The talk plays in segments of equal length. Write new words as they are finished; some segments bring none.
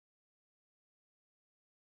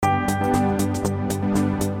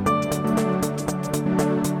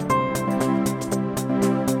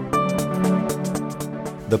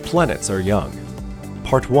The Planets Are Young.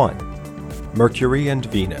 Part 1. Mercury and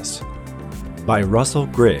Venus. By Russell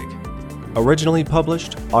Grigg. Originally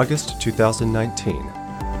published August 2019.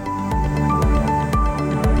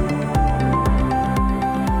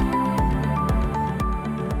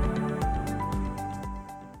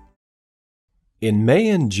 In May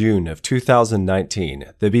and June of 2019,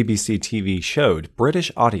 the BBC TV showed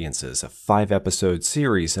British audiences a 5-episode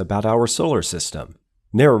series about our solar system,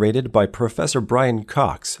 narrated by Professor Brian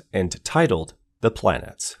Cox and titled The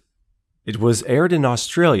Planets. It was aired in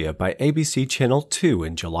Australia by ABC Channel 2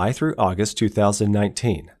 in July through August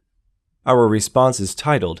 2019. Our response is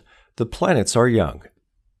titled, The Planets Are Young.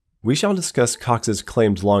 We shall discuss Cox's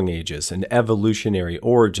claimed long ages and evolutionary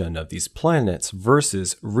origin of these planets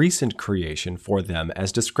versus recent creation for them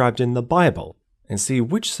as described in the Bible, and see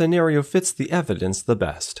which scenario fits the evidence the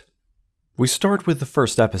best. We start with the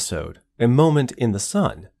first episode, A Moment in the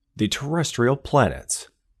Sun, the terrestrial planets,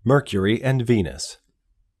 Mercury and Venus.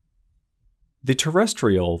 The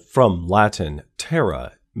terrestrial, from Latin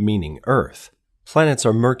terra, meaning earth, planets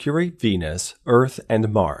are Mercury, Venus, Earth,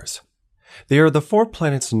 and Mars. They are the 4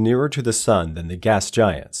 planets nearer to the Sun than the gas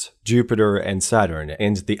giants, Jupiter and Saturn,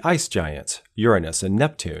 and the ice giants, Uranus and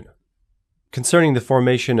Neptune. Concerning the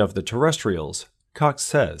formation of the terrestrials, Cox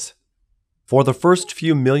says, "For the first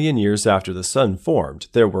few million years after the Sun formed,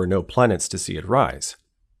 there were no planets to see it rise.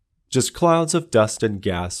 Just clouds of dust and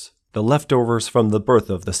gas, the leftovers from the birth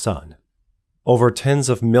of the Sun. Over tens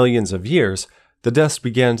of millions of years, the dust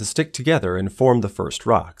began to stick together and form the first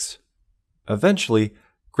rocks. Eventually,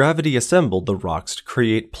 gravity assembled the rocks to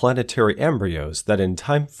create planetary embryos that in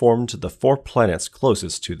time formed the 4 planets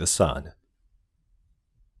closest to the Sun.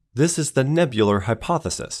 This is the nebular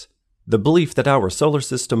hypothesis, the belief that our solar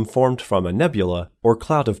system formed from a nebula or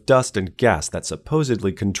cloud of dust and gas that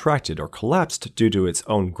supposedly contracted or collapsed due to its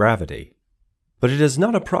own gravity. But it is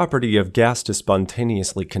not a property of gas to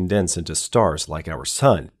spontaneously condense into stars like our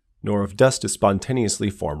Sun, nor of dust to spontaneously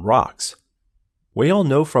form rocks. We all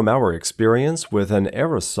know from our experience with an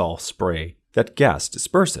aerosol spray that gas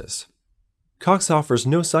disperses. Cox offers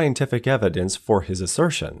no scientific evidence for his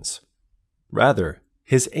assertions. Rather,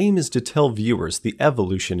 his aim is to tell viewers the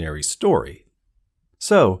evolutionary story.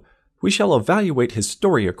 So, we shall evaluate his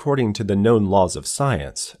story according to the known laws of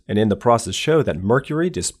science, and in the process show that Mercury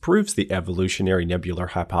disproves the evolutionary nebular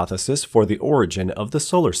hypothesis for the origin of the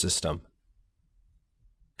solar system.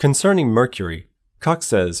 Concerning Mercury, Cox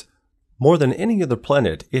says, "More than any other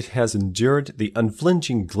planet, it has endured the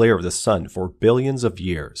unflinching glare of the Sun for billions of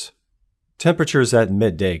years. Temperatures at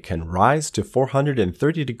midday can rise to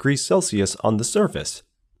 430 degrees Celsius on the surface,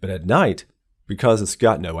 but at night, because it's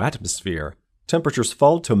got no atmosphere, temperatures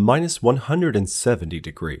fall to minus 170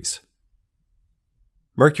 degrees.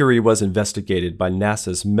 Mercury was investigated by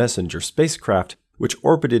NASA's Messenger spacecraft, which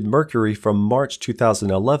orbited Mercury from March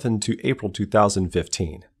 2011 to April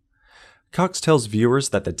 2015. Cox tells viewers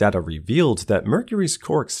that the data revealed that Mercury's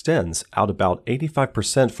core extends out about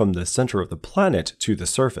 85% from the center of the planet to the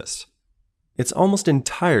surface. It's almost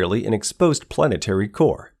entirely an exposed planetary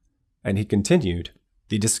core." And he continued,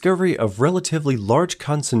 "The discovery of relatively large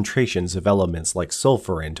concentrations of elements like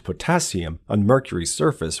sulfur and potassium on Mercury's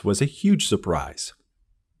surface was a huge surprise.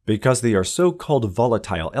 Because they are so-called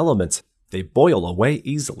volatile elements, they boil away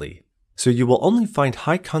easily, so you will only find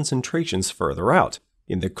high concentrations further out,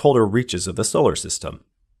 in the colder reaches of the solar system.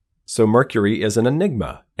 So Mercury is an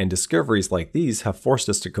enigma, and discoveries like these have forced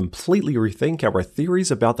us to completely rethink our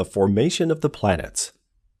theories about the formation of the planets."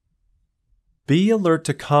 Be alert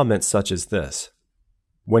to comments such as this.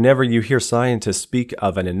 Whenever you hear scientists speak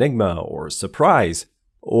of an enigma or surprise,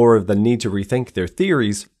 or of the need to rethink their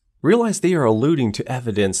theories, realize they are alluding to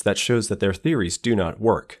evidence that shows that their theories do not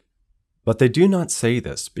work. But they do not say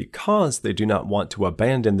this because they do not want to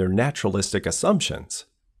abandon their naturalistic assumptions.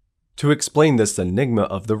 To explain this enigma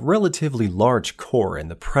of the relatively large core and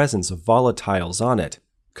the presence of volatiles on it,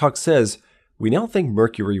 Cox says, "We now think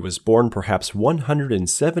Mercury was born perhaps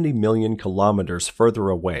 170 million kilometers further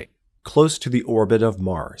away, close to the orbit of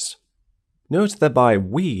Mars." Note that by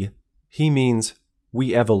 "we," he means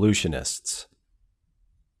we evolutionists.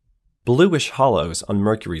 Bluish hollows on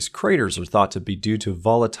Mercury's craters are thought to be due to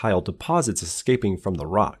volatile deposits escaping from the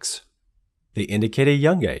rocks. They indicate a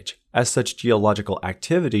young age, as such geological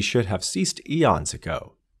activity should have ceased eons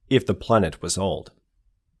ago, if the planet was old.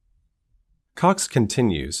 Cox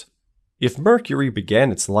continues, "If Mercury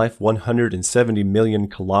began its life 170 million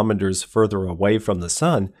kilometers further away from the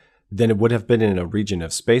Sun, then it would have been in a region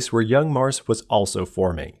of space where young Mars was also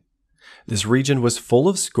forming. This region was full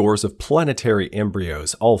of scores of planetary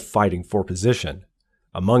embryos all fighting for position.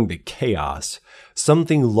 Among the chaos,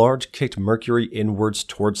 something large kicked Mercury inwards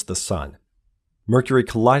towards the Sun. Mercury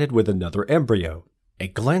collided with another embryo. A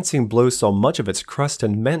glancing blow saw much of its crust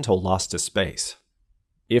and mantle lost to space.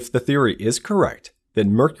 If the theory is correct,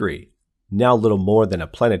 then Mercury, now little more than a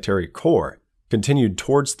planetary core, continued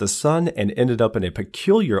towards the Sun and ended up in a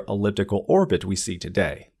peculiar elliptical orbit we see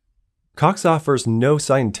today. Cox offers no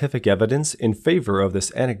scientific evidence in favor of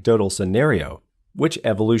this anecdotal scenario, which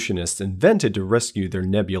evolutionists invented to rescue their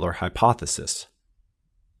nebular hypothesis.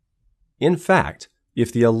 In fact,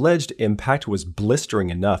 if the alleged impact was blistering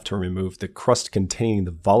enough to remove the crust containing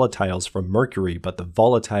the volatiles from Mercury, but the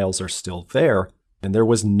volatiles are still there, then there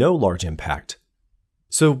was no large impact.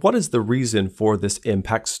 So what is the reason for this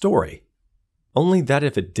impact story? Only that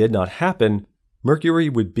if it did not happen, Mercury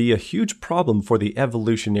would be a huge problem for the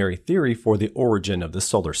evolutionary theory for the origin of the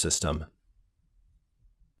solar system.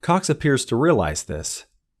 Cox appears to realize this.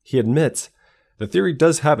 He admits, the theory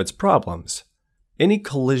does have its problems. Any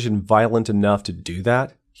collision violent enough to do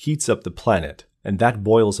that heats up the planet, and that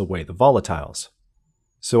boils away the volatiles.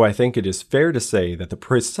 So I think it is fair to say that the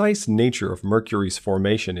precise nature of Mercury's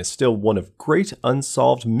formation is still one of great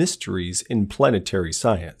unsolved mysteries in planetary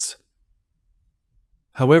science.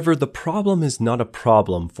 However, the problem is not a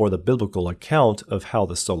problem for the biblical account of how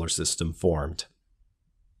the solar system formed.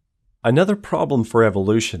 Another problem for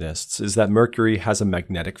evolutionists is that Mercury has a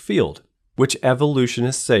magnetic field, which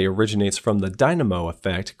evolutionists say originates from the dynamo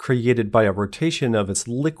effect created by a rotation of its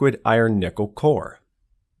liquid iron-nickel core.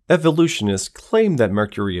 Evolutionists claim that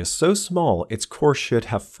Mercury is so small its core should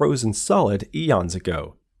have frozen solid eons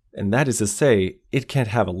ago, and that is to say, it can't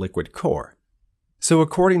have a liquid core. So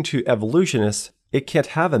according to evolutionists, it can't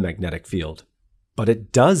have a magnetic field, but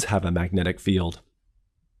it does have a magnetic field.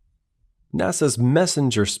 NASA's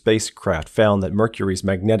Messenger spacecraft found that Mercury's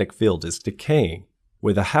magnetic field is decaying,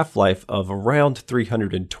 with a half-life of around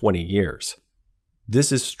 320 years.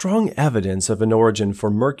 This is strong evidence of an origin for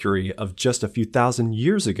Mercury of just a few thousand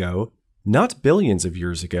years ago, not billions of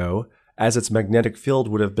years ago, as its magnetic field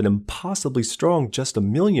would have been impossibly strong just a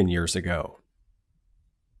million years ago.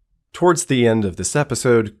 Towards the end of this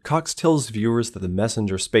episode, Cox tells viewers that the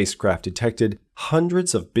Messenger spacecraft detected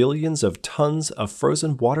hundreds of billions of tons of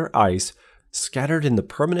frozen water ice scattered in the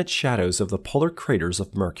permanent shadows of the polar craters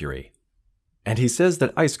of Mercury. And he says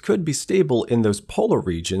that ice could be stable in those polar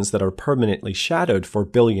regions that are permanently shadowed for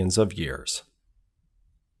billions of years.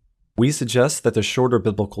 We suggest that the shorter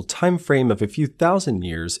biblical time frame of a few thousand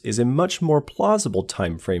years is a much more plausible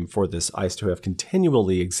time frame for this ice to have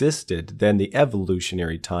continually existed than the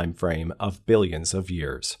evolutionary time frame of billions of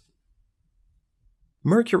years.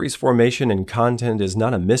 Mercury's formation and content is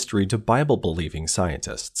not a mystery to Bible-believing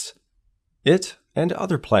scientists. It and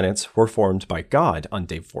other planets were formed by God on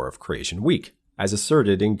day 4 of Creation Week, as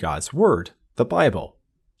asserted in God's Word, the Bible,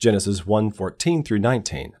 Genesis 1:14 through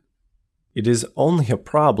 19. It is only a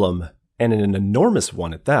problem, and an enormous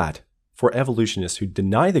one at that, for evolutionists who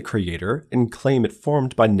deny the Creator and claim it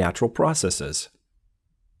formed by natural processes.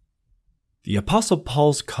 The Apostle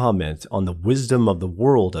Paul's comment on the wisdom of the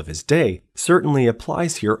world of his day certainly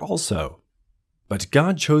applies here also. But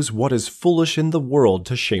God chose what is foolish in the world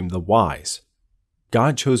to shame the wise.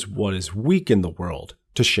 God chose what is weak in the world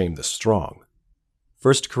to shame the strong.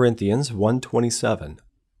 1 Corinthians 1:27.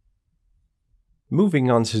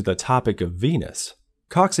 Moving on to the topic of Venus,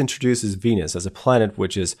 Cox introduces Venus as a planet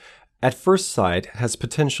which is, at first sight, has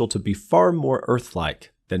potential to be far more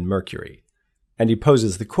Earth-like than Mercury. And he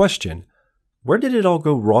poses the question, where did it all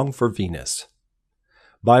go wrong for Venus?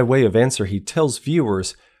 By way of answer, he tells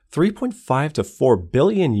viewers 3.5 to 4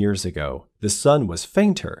 billion years ago, the Sun was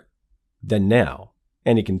fainter than now.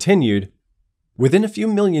 And he continued, within a few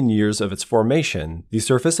million years of its formation, the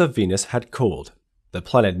surface of Venus had cooled. The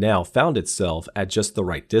planet now found itself at just the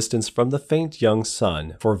right distance from the faint young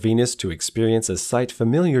Sun for Venus to experience a sight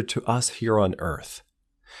familiar to us here on Earth.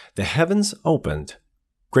 The heavens opened.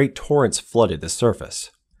 Great torrents flooded the surface.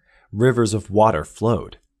 Rivers of water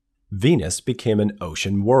flowed. Venus became an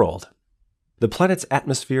ocean world. The planet's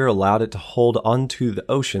atmosphere allowed it to hold onto the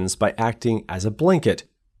oceans by acting as a blanket,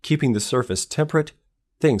 keeping the surface temperate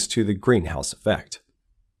thanks to the greenhouse effect.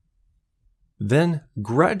 Then,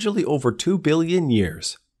 gradually over 2 billion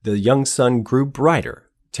years, the young Sun grew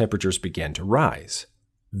brighter, temperatures began to rise.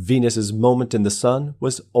 Venus's moment in the Sun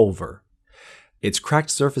was over. Its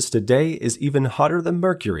cracked surface today is even hotter than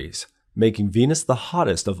Mercury's, making Venus the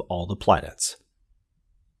hottest of all the planets.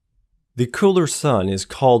 The cooler Sun is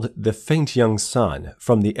called the faint young Sun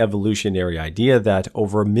from the evolutionary idea that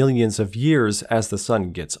over millions of years as the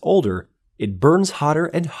Sun gets older, it burns hotter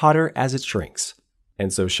and hotter as it shrinks,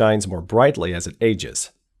 and so shines more brightly as it ages.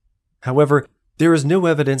 However, There is no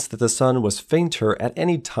evidence that the sun was fainter at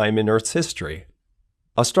any time in Earth's history.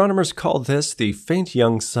 Astronomers call this the faint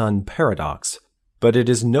young sun paradox, but it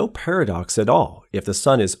is no paradox at all if the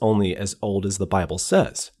sun is only as old as the Bible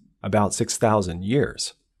says, about 6,000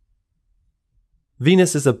 years.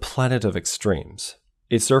 Venus is a planet of extremes.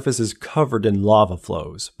 Its surface is covered in lava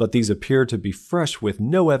flows, but these appear to be fresh with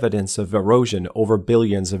no evidence of erosion over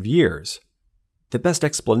billions of years. The best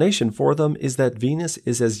explanation for them is that Venus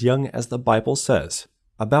is as young as the Bible says,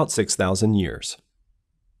 about 6,000 years.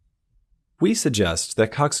 We suggest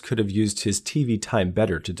that Cox could have used his TV time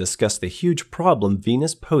better to discuss the huge problem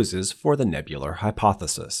Venus poses for the nebular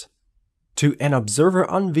hypothesis. To an observer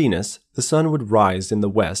on Venus, the sun would rise in the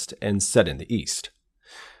west and set in the east.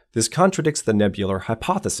 This contradicts the nebular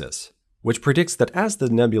hypothesis, which predicts that as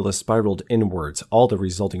the nebula spiraled inwards, all the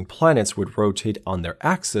resulting planets would rotate on their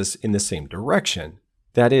axis in the same direction,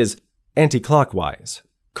 that is, anti-clockwise,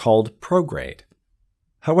 called prograde.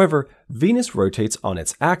 However, Venus rotates on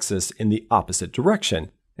its axis in the opposite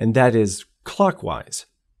direction, and that is clockwise,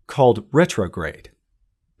 called retrograde.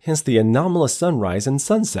 Hence the anomalous sunrise and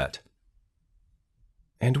sunset.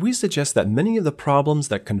 And we suggest that many of the problems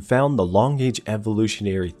that confound the long-age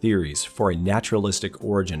evolutionary theories for a naturalistic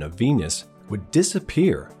origin of Venus would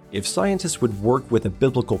disappear if scientists would work with a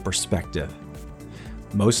biblical perspective.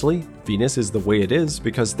 Mostly, Venus is the way it is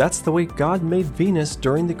because that's the way God made Venus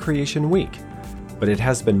during the creation week. But it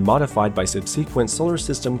has been modified by subsequent solar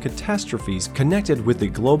system catastrophes connected with the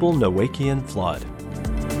global Noachian flood.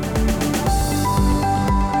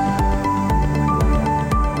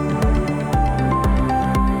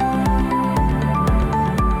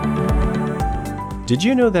 Did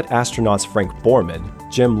you know that astronauts Frank Borman,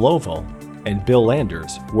 Jim Lovell, and Bill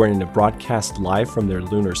Landers were in a broadcast live from their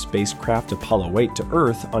lunar spacecraft Apollo 8 to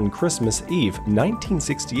Earth on Christmas Eve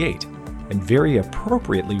 1968, and very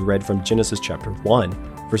appropriately read from Genesis chapter 1,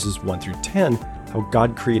 verses 1 through 10, how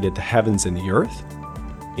God created the heavens and the earth?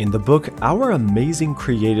 In the book Our Amazing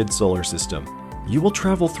Created Solar System, you will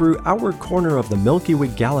travel through our corner of the Milky Way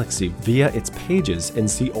galaxy via its pages and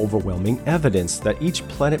see overwhelming evidence that each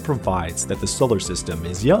planet provides that the solar system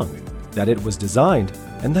is young, that it was designed,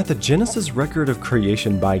 and that the Genesis record of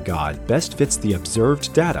creation by God best fits the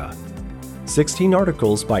observed data. 16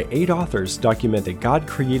 articles by 8 authors document that God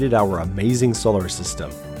created our amazing solar system.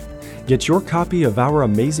 Get your copy of Our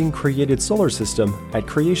Amazing Created Solar System at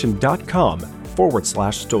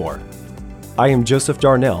creation.com/store. I am Joseph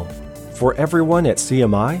Darnell. For everyone at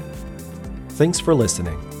CMI, thanks for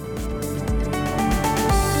listening.